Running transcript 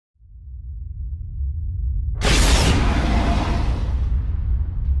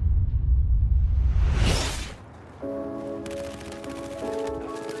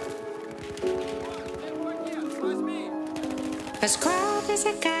A scrub is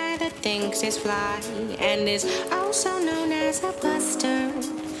a guy that thinks he's fly and is also known as a buster.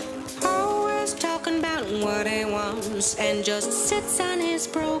 Always talking about what he wants and just sits on his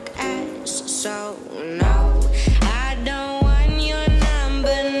broke ass. So no, I don't want your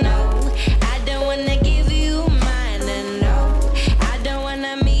number, no. I don't wanna give you mine, and no, I don't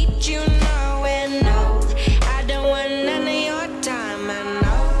wanna meet you nowhere, no. I don't want none of your time, and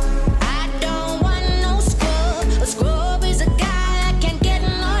no, I don't want no scrub. A scrub is a guy that can't get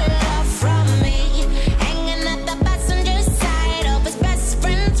no love from me, hanging at the passenger side of his best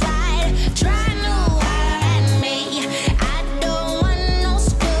friend's ride, trying to holler at me. I don't want no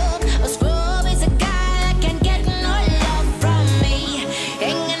scrub. A scrub is a guy that can't get no love from me,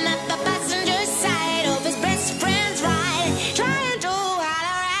 hanging at the passenger side of his best friend's ride, trying to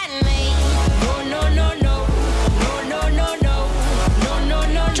holler at me. No, no, no, no, no, no, no, no, no, no,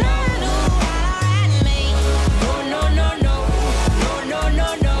 no, trying to holler at me. No, no, no, no, no, no, no,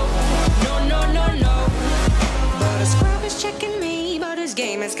 no, no, no, no, no. But a scrub is checking me, but his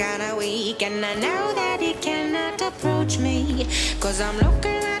game is kinda weak, and I know that he cannot approach me, 'cause I'm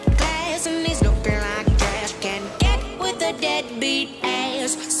looking like glass and he's looking like trash. Can't get with a deadbeat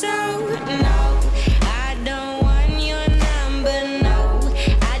ass. So no,